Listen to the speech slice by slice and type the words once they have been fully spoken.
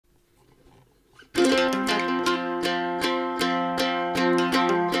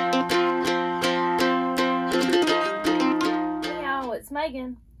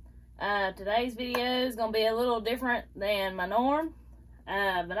Today's video is going to be a little different than my norm,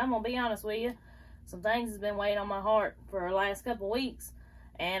 but I'm going to be honest with you. Some things has been weighing on my heart for the last couple weeks,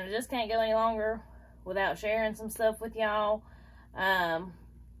 and I just can't go any longer without sharing some stuff with y'all. You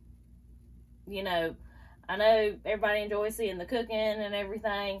know, I know everybody enjoys seeing the cooking and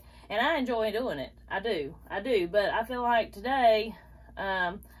everything, and I enjoy doing it. I do, but I feel like today,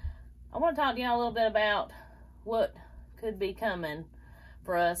 I want to talk to y'all a little bit about what could be coming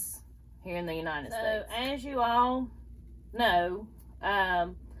for us here in the United States. So, as you all know,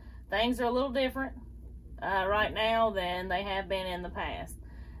 things are a little different right now than they have been in the past.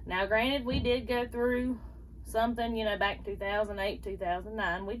 Now, granted, we did go through something, you know, back in 2008,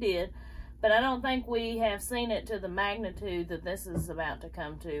 2009, we did, but I don't think we have seen it to the magnitude that this is about to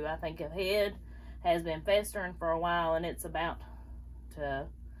come to. I think a head has been festering for a while, and it's about to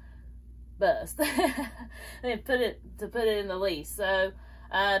bust. And put it in the least. So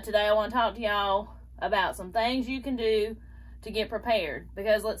today I want to talk to y'all about some things you can do to get prepared,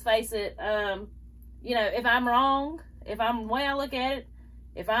 because let's face it, you know, if I'm wrong, the way I look at it,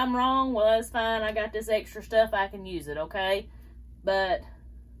 if I'm wrong, well, that's fine. I got this extra stuff, I can use it, okay? But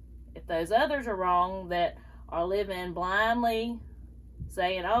if those others are wrong that are living blindly,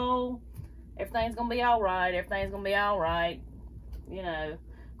 saying, oh, everything's gonna be all right, you know,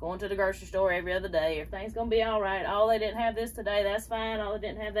 going to the grocery store every other day, everything's gonna be all right. Oh, they didn't have this today, that's fine. Oh, they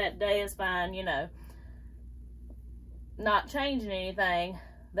didn't have that today, is fine, you know. Not changing anything.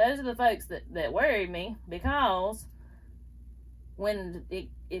 Those are the folks that worry me, because if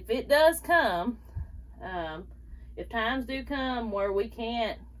it does come, if times do come where we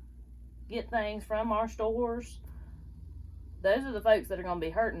can't get things from our stores, those are the folks that are going to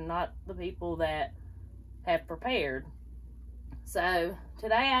be hurting, not the people that have prepared. So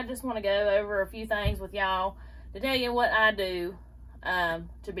today I just want to go over a few things with y'all to tell you what I do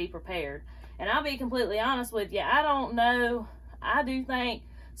to be prepared. And I'll be completely honest with you, I don't know. I do think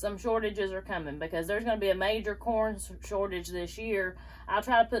some shortages are coming, because there's going to be a major corn shortage this year. I'll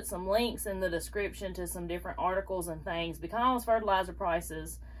try to put some links in the description to some different articles and things, because fertilizer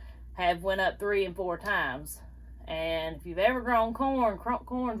prices have went up 3 and 4 times. And if you've ever grown corn,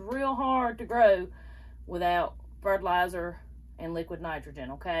 corn's real hard to grow without fertilizer and liquid nitrogen,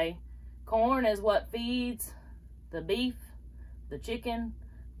 okay? Corn is what feeds the beef, the chicken,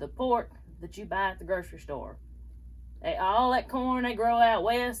 the pork that you buy at the grocery store. All that corn they grow out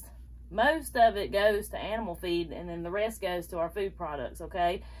west, most of it goes to animal feed, and then the rest goes to our food products,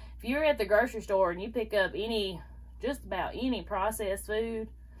 okay? If you're at the grocery store and you pick up just about any processed food,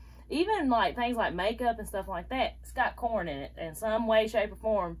 even like things like makeup and stuff like that, it's got corn in it. In some way, shape, or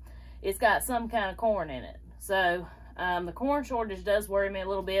form, it's got some kind of corn in it. So the corn shortage does worry me a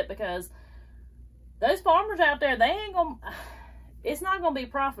little bit, because those farmers out there, it's not going to be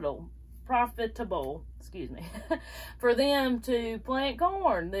profitable, excuse me, for them to plant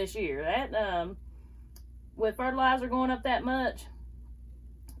corn this year. That with fertilizer going up that much,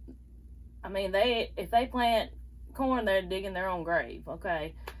 I mean, if they plant corn, they're digging their own grave,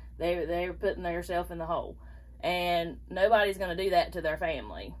 okay? They're putting themselves in the hole, and nobody's going to do that to their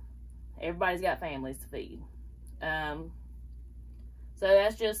family. Everybody's got families to feed. So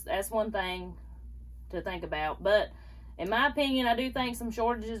that's one thing to think about. But in my opinion, I do think some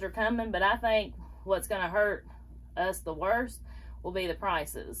shortages are coming, but I think what's going to hurt us the worst will be the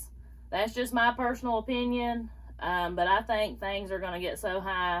prices. That's just my personal opinion, but I think things are going to get so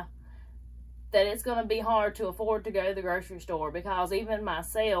high that it's going to be hard to afford to go to the grocery store, because even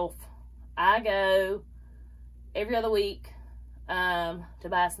myself, I go every other week to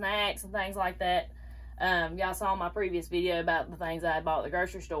buy snacks and things like that. Y'all saw my previous video about the things I bought at the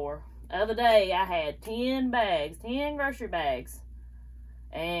grocery store. The other day, I had 10 grocery bags,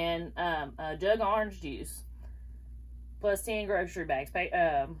 and a jug of orange juice, plus 10 grocery bags,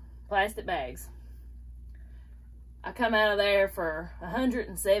 plastic bags. I come out of there for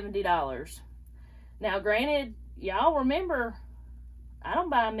 $170. Now, granted, y'all remember, I don't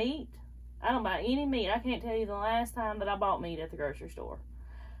buy meat. I don't buy any meat. I can't tell you the last time that I bought meat at the grocery store.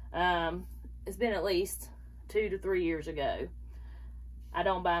 It's been at least 2 to 3 years ago. I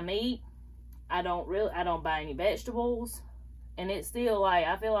don't buy meat. I don't buy any vegetables. And it's still like,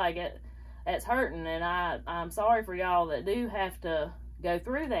 I feel like that's hurting. And I'm sorry for y'all that do have to go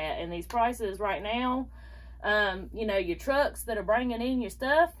through that. And these prices right now, you know, your trucks that are bringing in your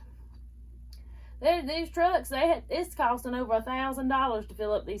stuff, these trucks, it's costing over $1,000 to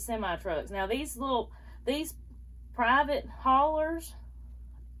fill up these semi trucks. Now these private haulers,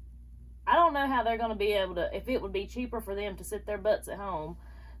 I don't know how they're going to be able to, if it would be cheaper for them to sit their butts at home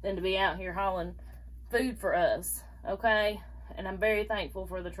than to be out here hauling food for us, okay? and I'm very thankful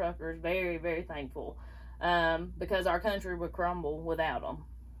for the truckers, very, very thankful, because our country would crumble without them.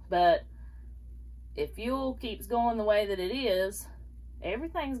 But if fuel keeps going the way that it is,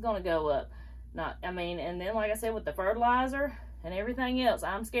 everything's going to go up. And then like I said, with the fertilizer and everything else,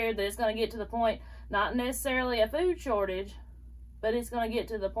 I'm scared that it's going to get to the point, not necessarily a food shortage, but it's going to get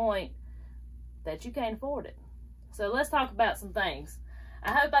to the point that you can't afford it. So let's talk about some things.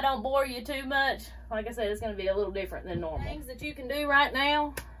 I hope I don't bore you too much. Like I said, it's going to be a little different than normal. Things that you can do right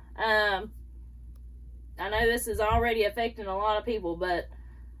now. I know this is already affecting a lot of people, but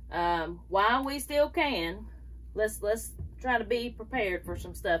while we still can, let's try to be prepared for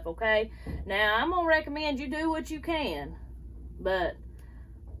some stuff, okay? Now, I'm going to recommend you do what you can, but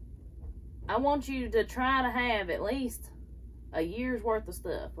I want you to try to have at least a year's worth of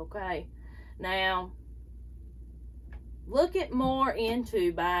stuff, okay? Now, look at more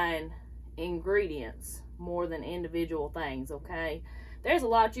into buying ingredients more than individual things, okay? There's a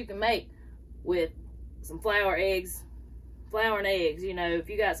lot you can make with some flour and eggs. You know, if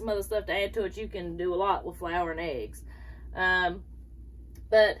you got some other stuff to add to it, you can do a lot with flour and eggs.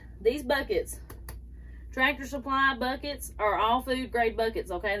 But these buckets, Tractor Supply buckets, are all food grade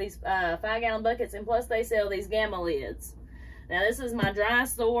buckets, okay? These 5-gallon buckets, and plus they sell these gamma lids. Now this is my dry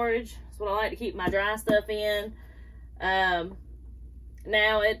storage. That's what I like to keep my dry stuff in. Now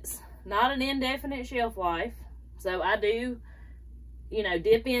it's not an indefinite shelf life, so I do, you know,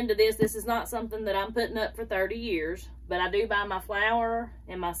 dip into this. This is not something that I'm putting up for 30 years, but I do buy my flour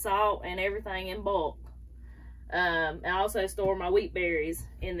and my salt and everything in bulk. I also store my wheat berries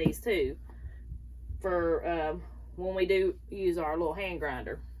in these too, for when we do use our little hand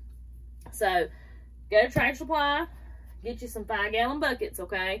grinder. So go to Tractor Supply, get you some 5-gallon buckets,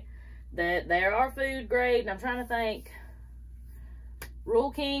 okay? That there are food grade, and I'm trying to think.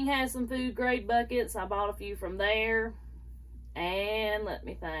 Rural King has some food grade buckets. I bought a few from there. And let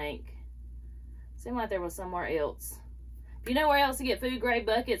me think. Seemed like there was somewhere else. If you know where else to get food grade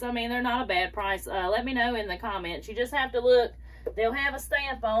buckets, I mean, they're not a bad price. Let me know in the comments. You just have to look. They'll have a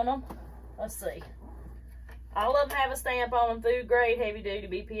stamp on them. Let's see. All of them have a stamp on them. Food grade, heavy duty,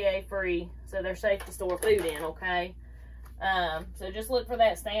 BPA free. So they're safe to store food in, okay? So just look for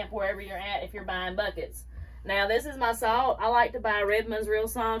that stamp wherever you're at if you're buying buckets. Now, this is my salt. I like to buy Redmond's Real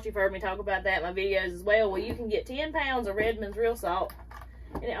Salt. You've heard me talk about that in my videos as well. Well, you can get 10 pounds of Redmond's Real Salt,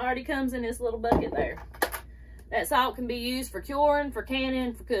 and it already comes in this little bucket there. That salt can be used for curing, for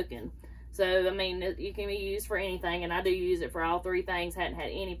canning, for cooking. So, I mean, it can be used for anything, and I do use it for all three things. Hadn't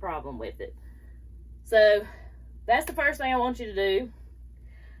had any problem with it. So, that's the first thing I want you to do.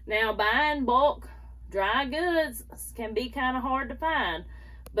 Now, buying bulk dry goods can be kind of hard to find,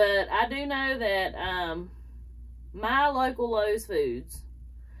 but I do know that my local Lowe's Foods,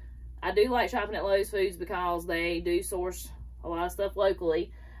 I do like shopping at Lowe's Foods because they do source a lot of stuff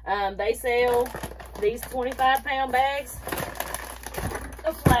locally. They sell these 25-pound bags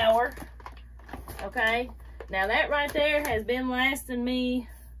of flour, okay? Now that right there has been lasting me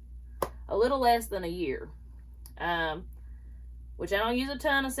a little less than a year, which I don't use a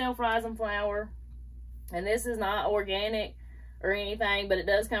ton of self-rising flour, and this is not organic or anything, but it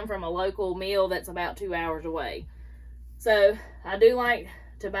does come from a local mill that's about 2 hours away. So I do like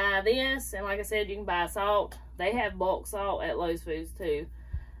to buy this, and like I said, you can buy salt. They have bulk salt at Lowe's Foods too.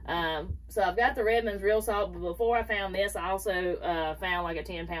 So I've got the Redmond's Real Salt, but before I found this, I also found like a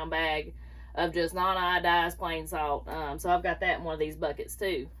 10-pound bag of just non-iodized plain salt. So I've got that in one of these buckets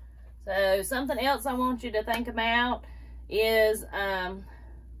too. So something else I want you to think about is,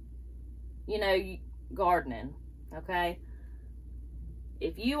 you know, gardening, okay?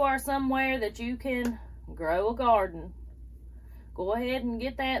 If you are somewhere that you can grow a garden, go ahead and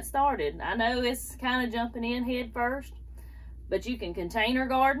get that started. I know it's kind of jumping in head first, but you can container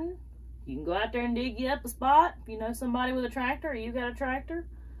garden. You can go out there and dig you up a spot. If you know somebody with a tractor or you got a tractor,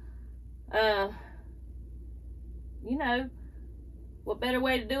 you know, what better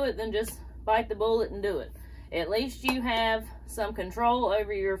way to do it than just bite the bullet and do it? At least you have some control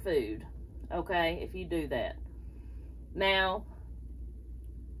over your food, okay, if you do that. Now,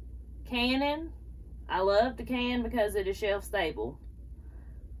 canning, I love to can because it is shelf stable.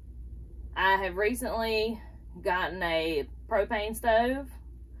 I have recently gotten a propane stove.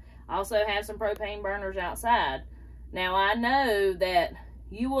 I also have some propane burners outside. Now I know that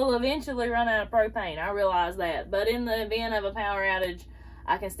you will eventually run out of propane. I realize that. But in the event of a power outage,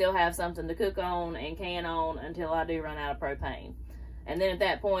 I can still have something to cook on and can on until I do run out of propane. And then at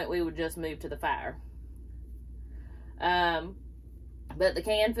that point, we would just move to the fire. But the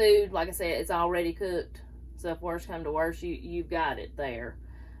canned food, like I said, it's already cooked. So if worse come to worse, you've got it there.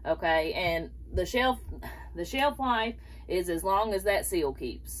 Okay, and the shelf life is as long as that seal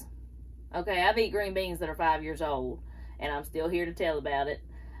keeps. Okay, I've eaten green beans that are 5 years old, and I'm still here to tell about it.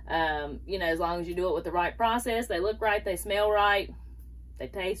 You know, as long as you do it with the right process, they look right, they smell right, they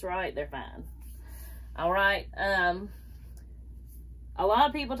taste right, they're fine. All right. A lot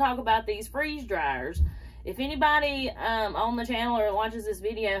of people talk about these freeze dryers. If anybody on the channel or watches this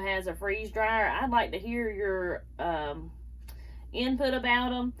video has a freeze dryer, I'd like to hear your input about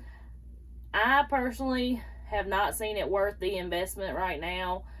them. I personally have not seen it worth the investment right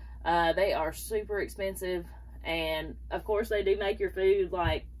now. They are super expensive, and of course they do make your food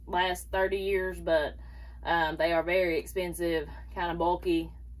like last 30 years, but they are very expensive, kind of bulky.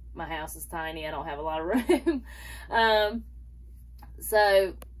 My house is tiny, I don't have a lot of room.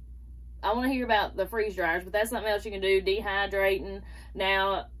 So I want to hear about the freeze dryers, but that's something else you can do. Dehydrating.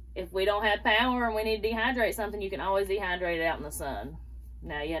 Now, if we don't have power and we need to dehydrate something, you can always dehydrate it out in the sun.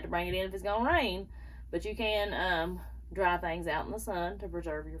 Now, you have to bring it in if it's going to rain, but you can dry things out in the sun to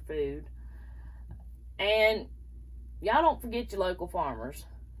preserve your food. And y'all don't forget your local farmers.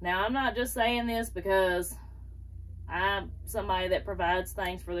 Now, I'm not just saying this because I'm somebody that provides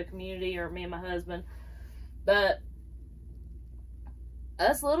things for the community, or me and my husband, but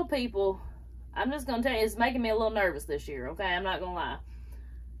us little people, I'm just going to tell you, it's making me a little nervous this year, okay? I'm not going to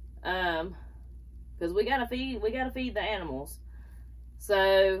lie. Because we got to feed the animals.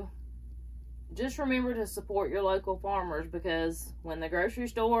 So, just remember to support your local farmers, because when the grocery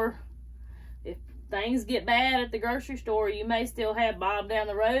store, if things get bad at the grocery store, you may still have Bob down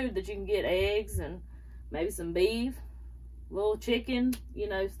the road that you can get eggs and maybe some beef, little chicken, you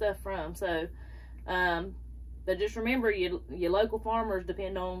know, stuff from. So, but just remember, your local farmers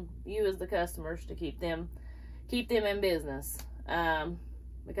depend on you as the customers to keep them in business,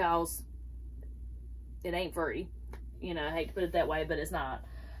 because it ain't free. You know, I hate to put it that way, but it's not.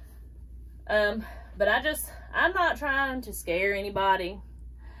 But I'm not trying to scare anybody.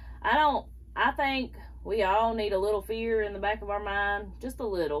 I think we all need a little fear in the back of our mind, just a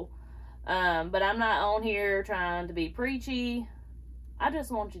little. But I'm not on here trying to be preachy. I just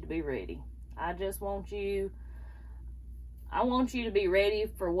want you to be ready. I want you to be ready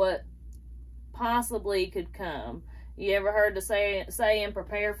for what possibly could come. You ever heard the saying,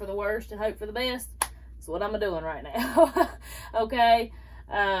 prepare for the worst and hope for the best? That's what I'm doing right now. Okay?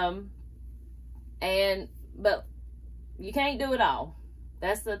 But you can't do it all.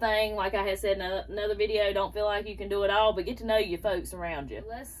 That's the thing. Like I had said in another video, don't feel like you can do it all, but get to know your folks around you.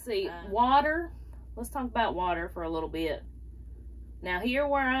 Let's see. Water. Let's talk about water for a little bit. Now, here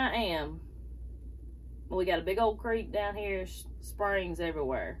where I am, we got a big old creek down here, springs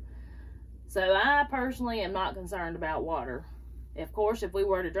everywhere. So I personally am not concerned about water. Of course, if we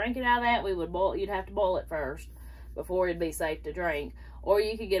were to drink it out of that, you'd have to boil it first before it'd be safe to drink. Or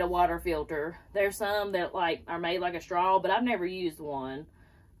you could get a water filter. There's some that are made like a straw, but I've never used one.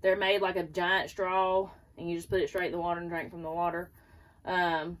 They're made like a giant straw, and you just put it straight in the water and drink from the water.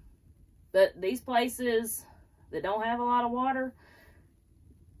 But these places that don't have a lot of water,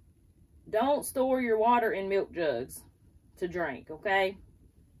 don't store your water in milk jugs to drink, okay?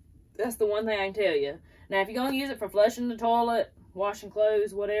 That's the one thing I can tell you. Now, if you're going to use it for flushing the toilet, washing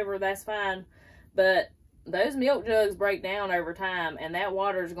clothes, whatever, that's fine. But those milk jugs break down over time, and that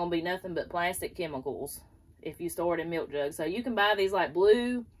water is going to be nothing but plastic chemicals if you store it in milk jugs. So you can buy these like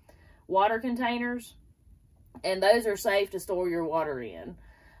blue water containers, and those are safe to store your water in.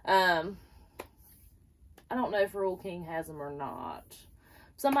 I don't know if Rural King has them or not.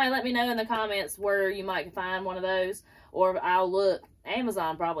 Somebody let me know in the comments where you might find one of those, or I'll look.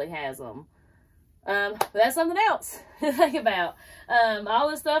 Amazon probably has them. But that's something else to think about.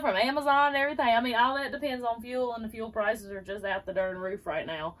 All this stuff from Amazon and everything. I mean, all that depends on fuel, and the fuel prices are just out the darn roof right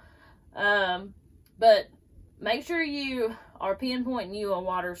now. But make sure you are pinpointing you a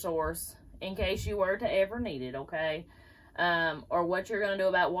water source in case you were to ever need it, okay? Or what you're going to do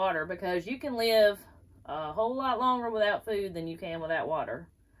about water, because you can live a whole lot longer without food than you can without water.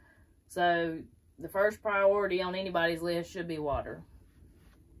 So the first priority on anybody's list should be water.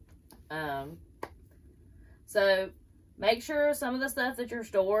 So make sure some of the stuff that you're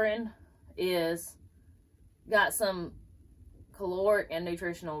storing is got some caloric and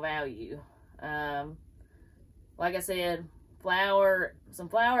nutritional value. Like I said, some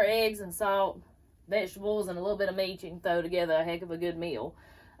flour, eggs, and salt, vegetables, and a little bit of meat, you can throw together a heck of a good meal.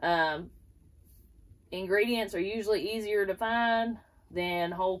 Ingredients are usually easier to find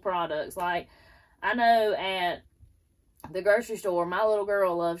than whole products. Like, I know at the grocery store, my little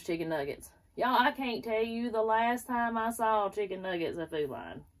girl loves chicken nuggets. Y'all, I can't tell you the last time I saw chicken nuggets at Food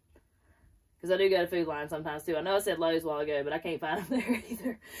Line. Because I do go to Food Line sometimes too. I know I said Lowe's a while ago, but I can't find them there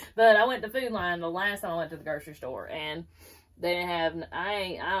either. But I went to Food Line the last time I went to the grocery store, and they didn't have,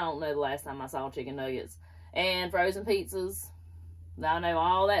 I don't know the last time I saw chicken nuggets. And frozen pizzas. I know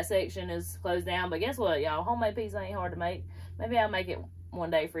all that section is closed down, but guess what, y'all? Homemade pizza ain't hard to make. Maybe I'll make it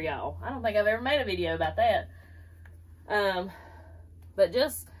one day for y'all. I don't think I've ever made a video about that. But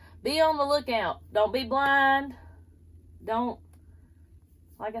just be on the lookout. Don't be blind. Don't,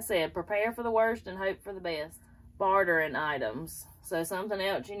 like I said, prepare for the worst and hope for the best. Bartering items. So something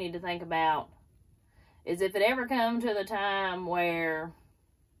else you need to think about is if it ever come to the time where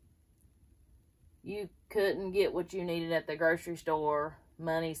you couldn't get what you needed at the grocery store,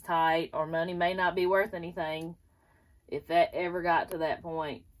 money's tight, or money may not be worth anything, if that ever got to that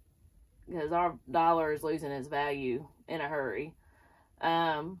point, because our dollar is losing its value in a hurry,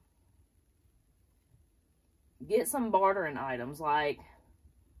 get some bartering items. Like,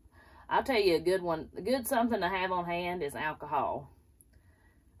 I'll tell you a good one, a good something to have on hand is alcohol.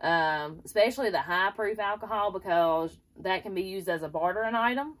 Especially the high proof alcohol, because that can be used as a bartering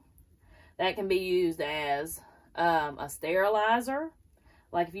item. That can be used as a sterilizer.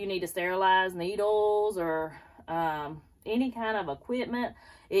 Like if you need to sterilize needles or any kind of equipment,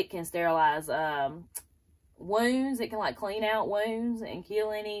 it can sterilize wounds. It can like clean out wounds and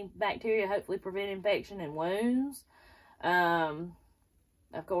kill any bacteria, hopefully prevent infection in wounds.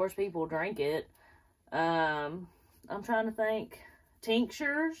 Of course, people drink it. I'm trying to think.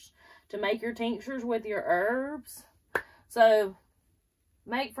 Tinctures, to make your tinctures with your herbs. So,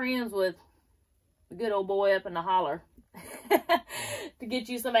 make friends with the good old boy up in the holler to get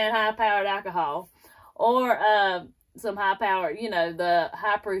you some of that high-powered alcohol. Or some high-powered, you know, the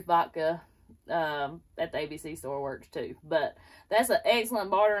high-proof vodka at the ABC store works too. But that's an excellent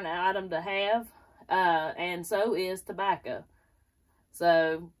bartering item to have. And so is tobacco.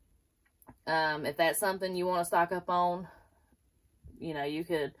 So, if that's something you want to stock up on, you know, you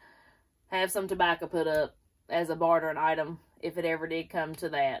could have some tobacco put up as a bartering item if it ever did come to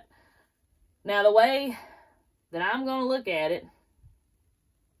that. Now, the way that I'm going to look at it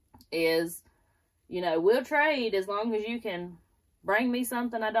is, you know, we'll trade as long as you can bring me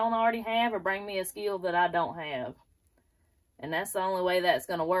something I don't already have or bring me a skill that I don't have. And that's the only way that's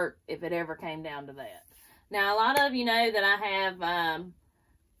going to work if it ever came down to that. Now, a lot of you know that I have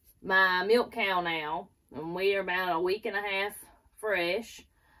my milk cow now, and we are about a week and a half fresh.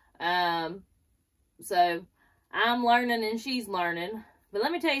 So I'm learning and she's learning. But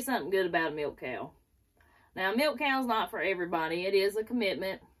let me tell you something good about a milk cow. Now, a milk cow's not for everybody. It is a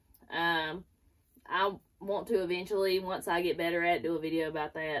commitment. I want to eventually, once I get better at it, do a video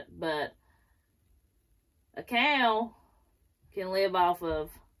about that. But a cow can live off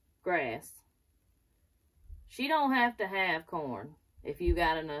of grass. She don't have to have corn if you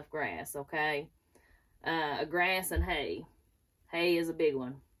got enough grass, okay? Grass and hay. Hay is a big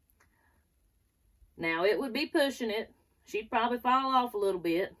one. Now, it would be pushing it. She'd probably fall off a little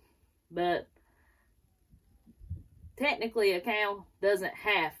bit. But technically, a cow doesn't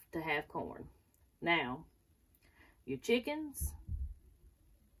have to have corn. Now, your chickens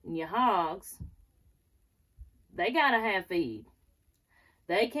and your hogs, they gotta have feed.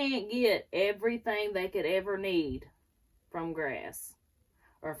 They can't get everything they could ever need from grass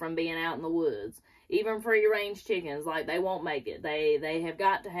or from being out in the woods. Even free-range chickens, like, they won't make it. They have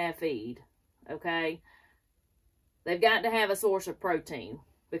got to have feed, okay? They've got to have a source of protein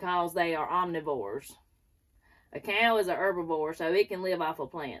because they are omnivores. A cow is an herbivore, so it can live off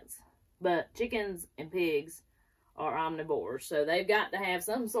of plants. But chickens and pigs are omnivores, so they've got to have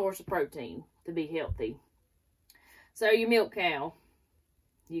some source of protein to be healthy. So your milk cow,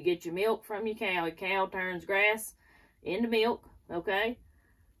 you get your milk from your cow. Your cow turns grass into milk, okay?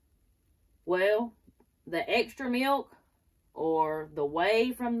 Well, the extra milk or the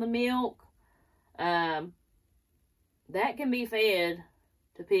whey from the milk, that can be fed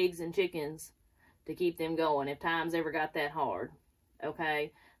to pigs and chickens to keep them going if times ever got that hard,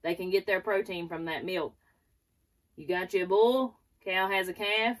 okay? They can get their protein from that milk. You got your bull, cow has a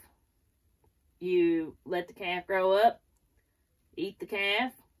calf, you let the calf grow up, eat the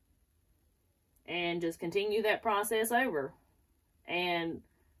calf, and just continue that process over. And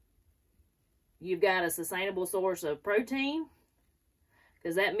you've got a sustainable source of protein,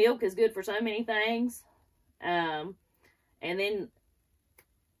 because that milk is good for so many things. And then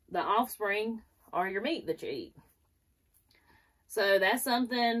the offspring are your meat that you eat. So that's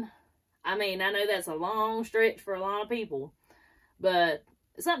something, I mean, I know that's a long stretch for a lot of people, but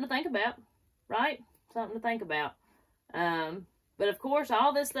it's something to think about, right? Something to think about. But of course,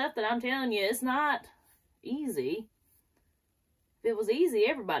 all this stuff that I'm telling you, it's not easy. If it was easy,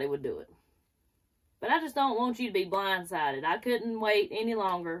 everybody would do it. But I just don't want you to be blindsided. I couldn't wait any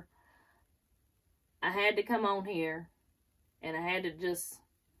longer. I had to come on here, and I had to just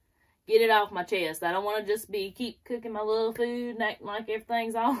get it off my chest. I don't want to just keep cooking my little food and acting like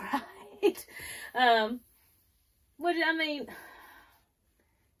everything's all right. Which, I mean,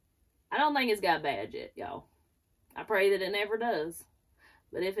 I don't think it's got bad yet, y'all. I pray that it never does.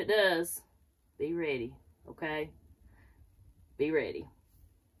 But if it does, be ready, okay? Be ready.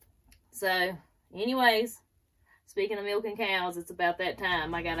 So, anyways, speaking of milking cows, it's about that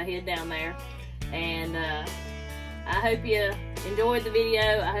time. I gotta head down there. And I hope you enjoyed the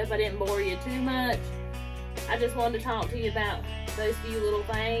video. I hope I didn't bore you too much. I just wanted to talk to you about those few little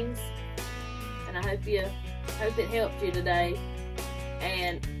things. And I hope it helped you today.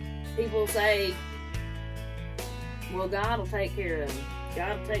 And people say, well, God will take care of me.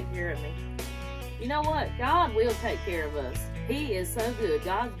 God will take care of me. You know what? God will take care of us. He is so good.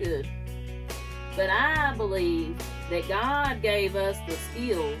 God's good. But I believe that God gave us the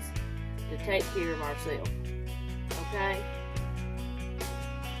skills to take care of ourselves. Okay?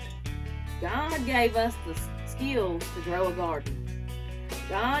 God gave us the skills to grow a garden.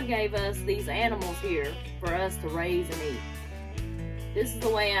 God gave us these animals here for us to raise and eat. This is the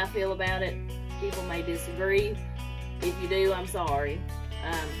way I feel about it. People may disagree. If you do, I'm sorry.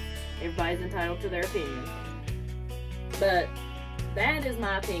 Everybody's entitled to their opinion. But that is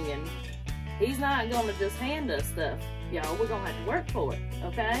my opinion. He's not going to just hand us stuff, y'all. We're going to have to work for it,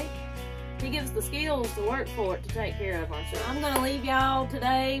 okay? He gives the skills to work for it to take care of ourselves. I'm going to leave y'all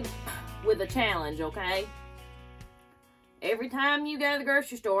today with a challenge, okay? Every time you go to the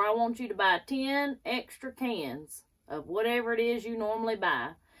grocery store, I want you to buy 10 extra cans of whatever it is you normally buy.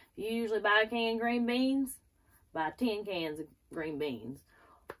 If you usually buy a can of green beans, buy 10 cans of green beans.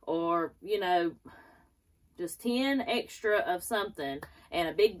 Or, you know, just 10 extra of something and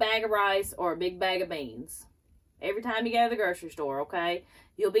a big bag of rice or a big bag of beans. Every time you go to the grocery store, okay?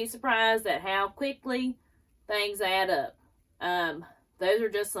 You'll be surprised at how quickly things add up. Those are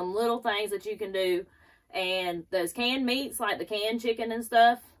just some little things that you can do. And those canned meats, like the canned chicken and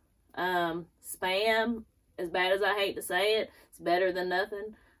stuff, Spam, as bad as I hate to say it, it's better than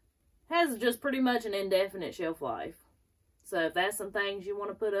nothing, has just pretty much an indefinite shelf life. So if that's some things you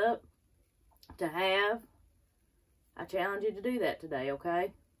want to put up to have, I challenge you to do that today,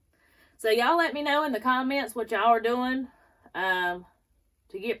 okay? So y'all let me know in the comments what y'all are doing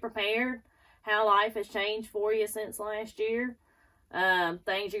to get prepared, how life has changed for you since last year,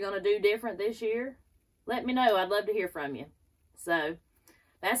 things you're going to do different this year. Let me know. I'd love to hear from you. So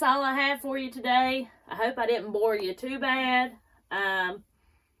that's all I have for you today. I hope I didn't bore you too bad.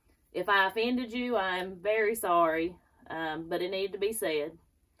 If I offended you, I'm very sorry. But it needed to be said.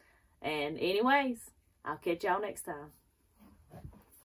 And anyways, I'll catch y'all next time.